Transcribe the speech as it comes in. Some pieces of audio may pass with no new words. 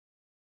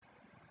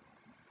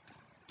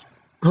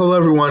Hello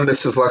everyone,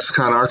 this is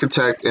Lexicon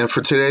Architect, and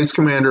for today's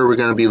commander we're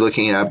going to be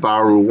looking at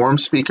Baru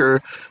Wormspeaker,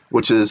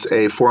 which is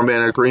a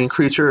 4-mana green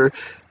creature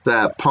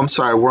that pumps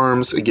our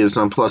worms. It gives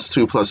them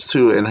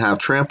 +2/+2 and have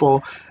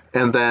trample,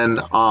 and then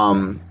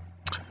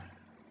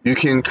you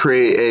can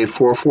create a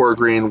 4/4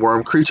 green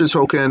worm creature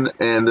token,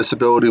 and this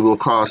ability will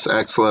cost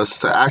X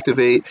less to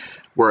activate,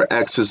 where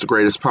X is the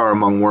greatest power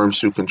among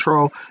worms you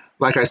control.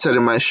 Like I said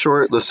in my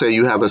short, let's say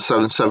you have a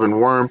 7/7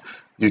 worm,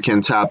 you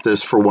can tap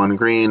this for 1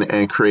 green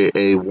and create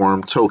a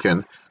worm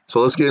token.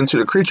 So let's get into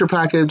the creature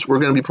package. We're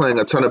going to be playing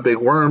a ton of big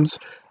worms.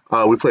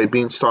 We play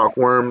Beanstalk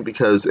Worm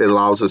because it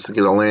allows us to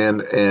get a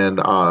land and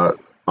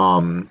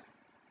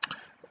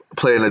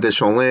play an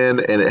additional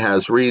land, and it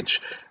has reach.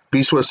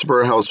 Beast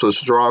Whisperer helps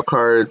us draw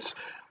cards.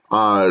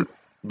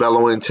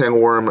 Bellowing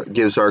Tangworm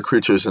gives our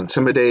creatures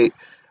Intimidate.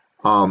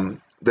 Then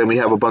we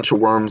have a bunch of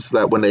worms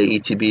that when they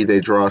ETB, they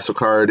draw us a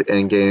card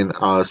and gain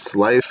us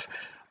life.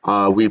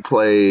 We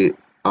play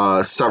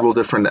several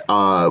different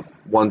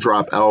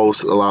 1-drop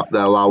elves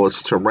that allow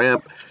us to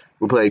ramp.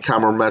 We play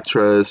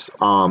Camermetra's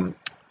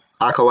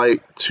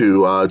Acolyte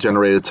to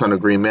generate a ton of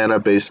green mana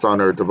based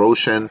on our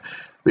devotion.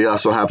 We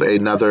also have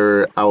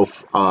another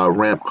elf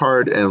ramp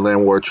card and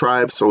Land War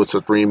Tribe, so it's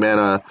a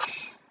 3-mana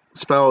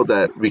spell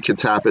that we can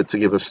tap it to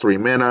give us 3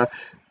 mana.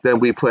 Then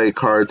we play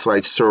cards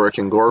like Surik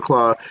and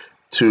Goreclaw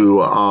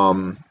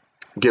to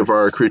give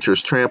our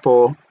creatures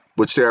trample,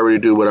 which they already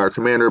do with our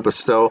commander, but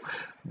still.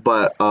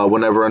 But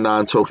whenever a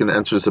non-token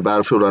enters the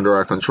battlefield under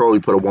our control, we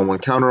put a 1/1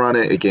 counter on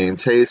it. It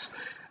gains haste.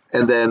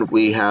 And then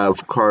we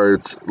have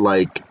cards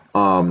like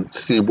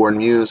Seaborn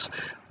Muse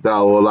that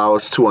will allow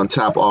us to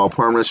untap all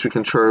permanents we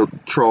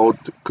control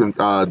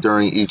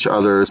during each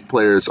other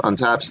player's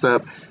untap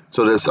step.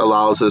 So this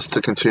allows us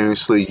to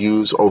continuously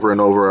use over and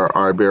over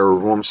our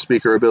Baru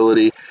Wormspeaker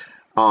ability.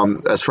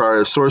 As far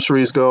as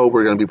sorceries go,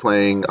 we're going to be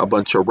playing a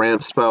bunch of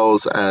ramp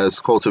spells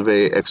as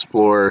Cultivate,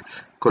 Explore,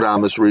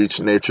 Kodama's Reach,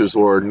 Nature's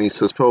Lord,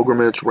 Nisa's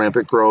Pilgrimage,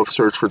 Rampant Growth,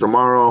 Search for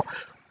Tomorrow,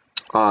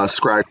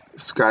 Sky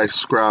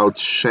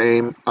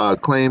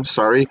Claim,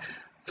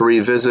 3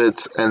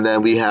 visits, and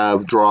then we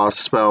have Draw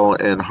Spell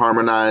and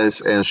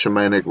Harmonize and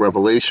Shamanic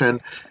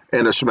Revelation.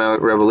 And the Shamanic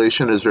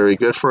Revelation is very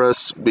good for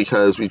us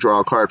because we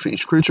draw a card for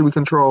each creature we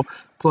control.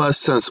 Plus,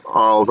 since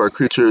all of our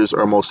creatures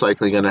are most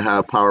likely going to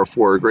have power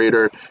 4 or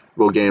greater,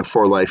 we'll gain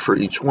 4 life for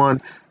each one.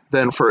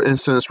 Then, for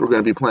instance, we're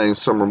going to be playing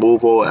some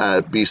removal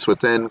at Beast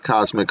Within,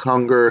 Cosmic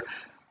Hunger,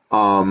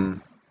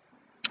 and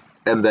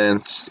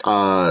then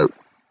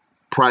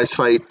Prize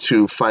Fight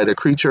to fight a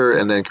creature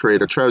and then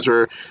create a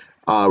treasure.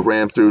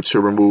 Ram through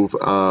to remove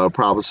a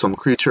troublesome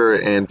creature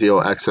and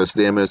deal excess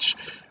damage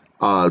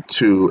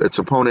to its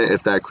opponent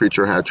if that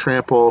creature had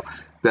trample.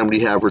 Then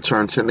we have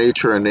Return to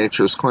Nature and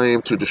Nature's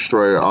Claim to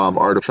destroy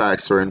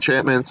artifacts or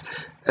enchantments.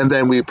 And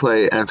then we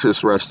play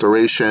Entis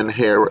Restoration,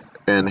 Harrow,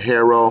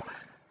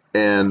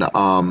 and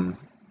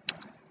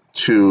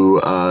to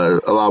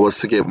allow us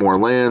to get more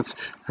lands.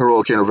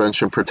 Heroic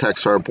Intervention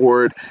protects our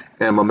board,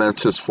 and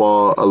Momentous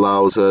Fall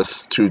allows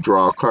us to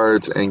draw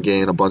cards and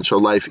gain a bunch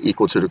of life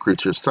equal to the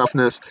creature's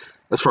toughness.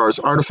 As far as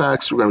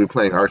artifacts, we're going to be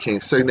playing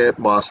Arcane Signet,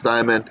 Moss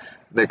Diamond,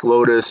 Nick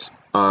Lotus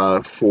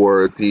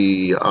for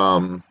the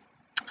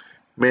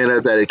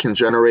mana that it can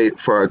generate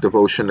for our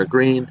Devotion to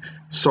Green,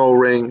 Soul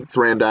Ring,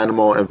 Thran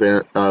Dynamo, and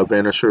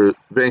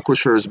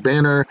Vanquisher's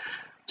Banner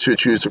to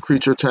choose a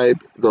creature type.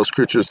 Those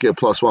creatures get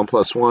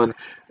 +1/+1.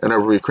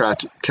 Whenever we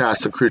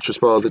cast a creature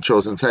spell of the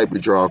chosen type, we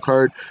draw a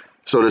card.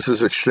 So this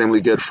is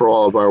extremely good for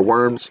all of our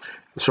worms.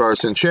 As far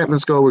as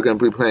enchantments go, we're going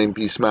to be playing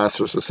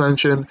Beastmaster's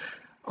Ascension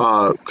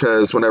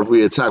because whenever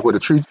we attack with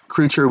a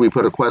creature, we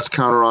put a quest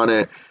counter on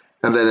it,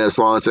 and then as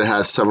long as it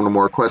has 7 or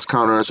more quest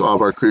counters, all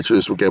of our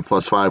creatures will get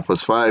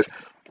 +5/+5.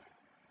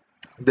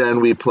 Then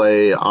we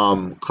play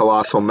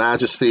Colossal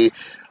Majesty.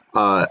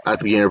 At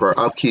the beginning of our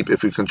upkeep,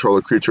 if we control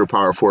a creature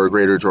power 4 or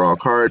greater, draw a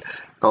card.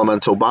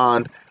 Elemental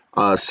Bond,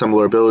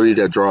 similar ability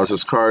that draws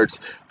us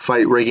cards.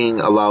 Fight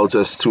Rigging allows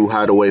us to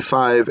hide away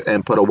 5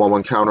 and put a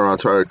 1/1 counter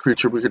onto our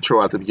creature we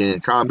control at the beginning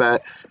of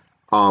combat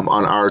on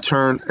our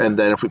turn. And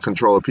then if we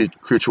control a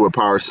creature with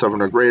power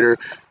 7 or greater,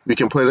 we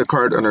can play the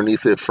card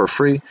underneath it for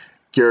free.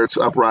 Garrett's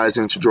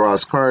Uprising to draw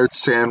us cards.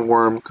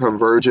 Sandworm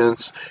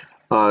Convergence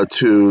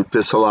to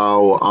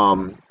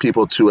disallow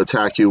people to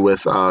attack you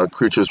with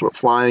creatures with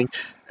flying.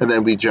 And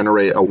then we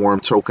generate a worm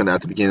token at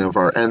the beginning of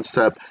our end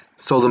step.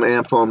 Solemn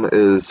Anthem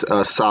is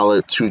a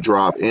solid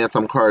 2-drop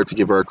Anthem card to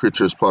give our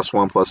creatures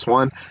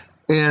 +1/+1.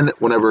 And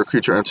whenever a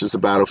creature enters the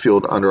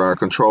battlefield under our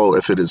control,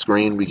 if it is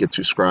green, we get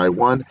to scry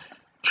 1.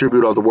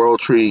 Tribute of the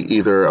World Tree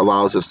either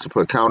allows us to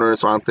put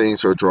counters on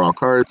things or draw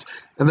cards.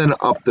 And then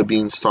Up the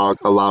Beanstalk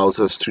allows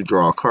us to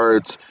draw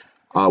cards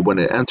when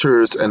it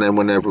enters. And then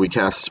whenever we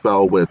cast a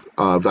spell with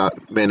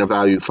mana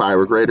value 5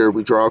 or greater,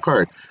 we draw a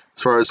card.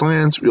 As far as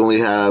lands,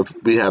 we have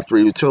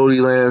 3 utility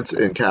lands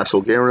in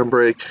Castle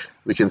Garenbreak.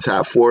 We can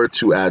tap 4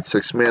 to add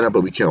 6 mana,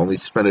 but we can only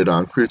spend it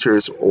on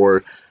creatures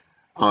or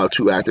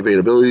to activate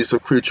abilities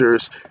of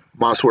creatures.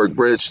 Mosswork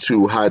Bridge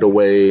to hide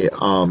away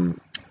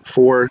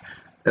 4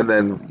 and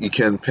then you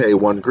can pay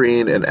 1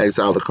 green and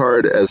exile the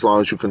card as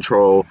long as you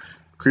control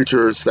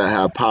creatures that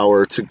have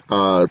power to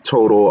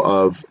total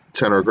of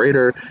 10 or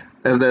greater,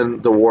 and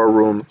then the War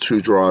Room to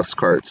draw us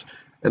cards.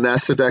 And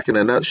that's the deck in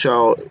a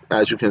nutshell.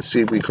 As you can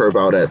see, we curve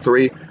out at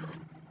 3.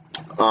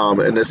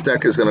 And this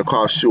deck is going to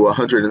cost you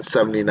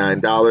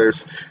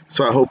 $179.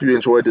 So I hope you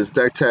enjoyed this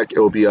deck tech. It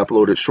will be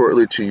uploaded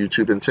shortly to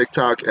YouTube and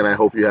TikTok, and I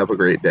hope you have a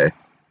great day.